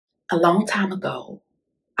A long time ago,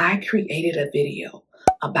 I created a video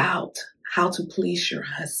about how to please your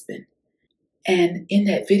husband. And in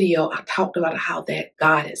that video, I talked about how that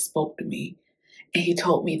God had spoke to me, and he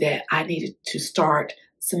told me that I needed to start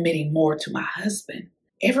submitting more to my husband.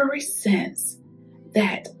 Ever since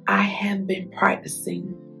that, I have been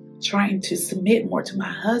practicing trying to submit more to my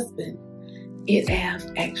husband. It has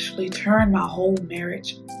actually turned my whole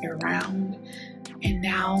marriage around. And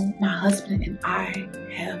now my husband and I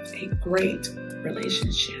have a great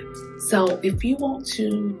relationship. So if you want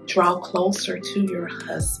to draw closer to your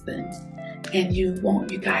husband and you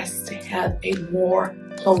want you guys to have a more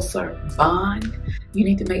closer bond, you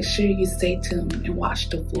need to make sure you stay tuned and watch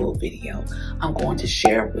the full video. I'm going to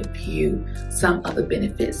share with you some of the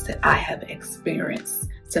benefits that I have experienced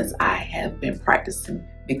since I have been practicing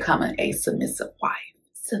becoming a submissive wife.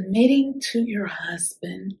 Submitting to your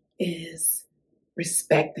husband is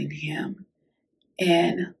respecting him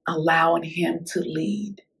and allowing him to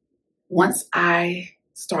lead. Once I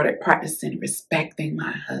started practicing respecting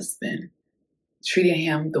my husband, treating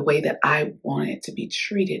him the way that I wanted to be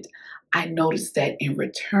treated, I noticed that in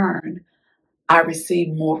return, I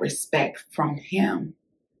received more respect from him.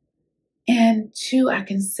 And two, I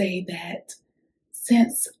can say that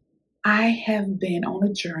since I have been on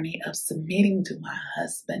a journey of submitting to my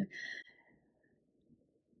husband,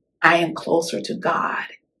 I am closer to God,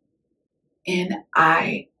 and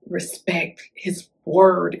I respect his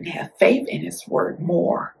word and have faith in his word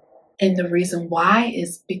more. And the reason why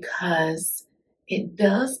is because it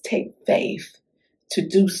does take faith to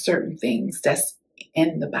do certain things that's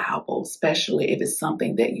in the Bible, especially if it's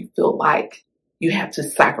something that you feel like you have to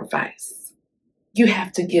sacrifice. You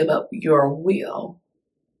have to give up your will,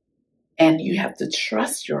 and you have to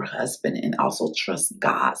trust your husband and also trust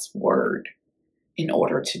God's word in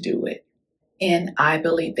order to do it. And I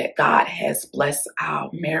believe that God has blessed our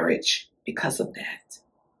marriage because of that.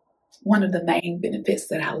 One of the main benefits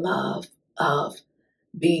that I love of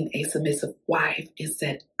being a submissive wife is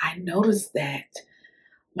that I noticed that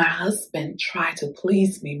my husband tried to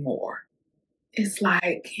please me more. It's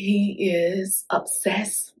like he is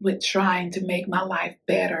obsessed with trying to make my life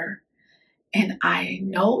better. And I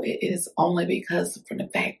know it is only because from the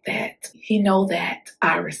fact that he knows that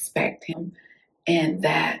I respect him and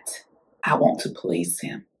that I want to please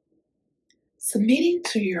him. Submitting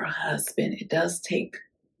to your husband, it does take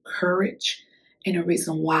courage. And the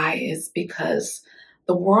reason why is because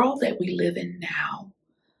the world that we live in now,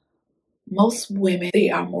 most women, they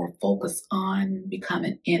are more focused on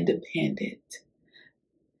becoming independent.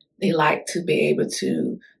 They like to be able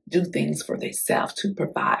to do things for themselves, to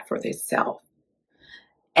provide for themselves.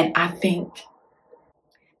 And I think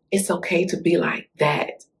it's okay to be like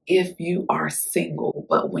that if you are single,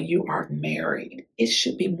 but when you are married, it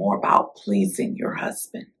should be more about pleasing your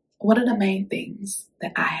husband. One of the main things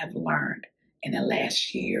that I have learned in the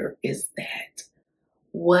last year is that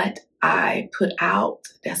what I put out,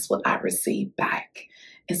 that's what I receive back.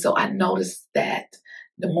 And so I noticed that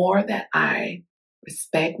the more that I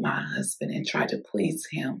respect my husband and try to please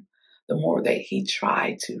him, the more that he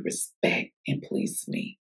tried to respect and please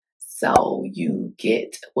me. So you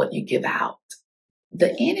get what you give out.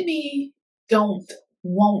 The enemy don't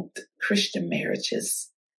want Christian marriages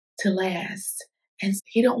to last. And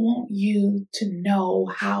he don't want you to know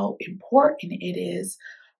how important it is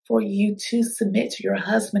for you to submit to your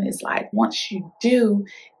husband. It's like once you do,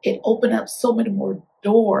 it opens up so many more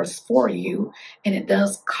doors for you. And it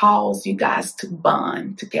does cause you guys to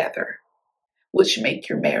bond together, which make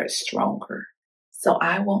your marriage stronger. So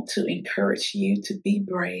I want to encourage you to be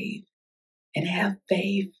brave and have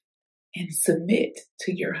faith and submit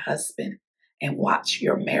to your husband and watch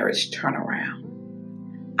your marriage turn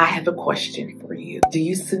around. I have a question for you. Do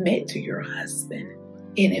you submit to your husband?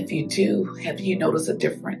 And if you do, have you noticed a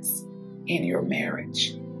difference in your marriage?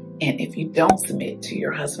 And if you don't submit to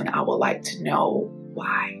your husband, I would like to know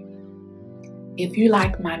why. If you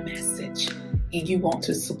like my message and you want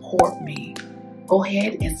to support me, go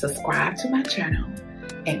ahead and subscribe to my channel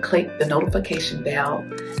and click the notification bell.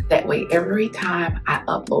 That way, every time I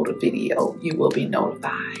upload a video, you will be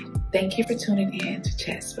notified. Thank you for tuning in to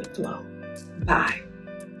Chats with Flo. Bye.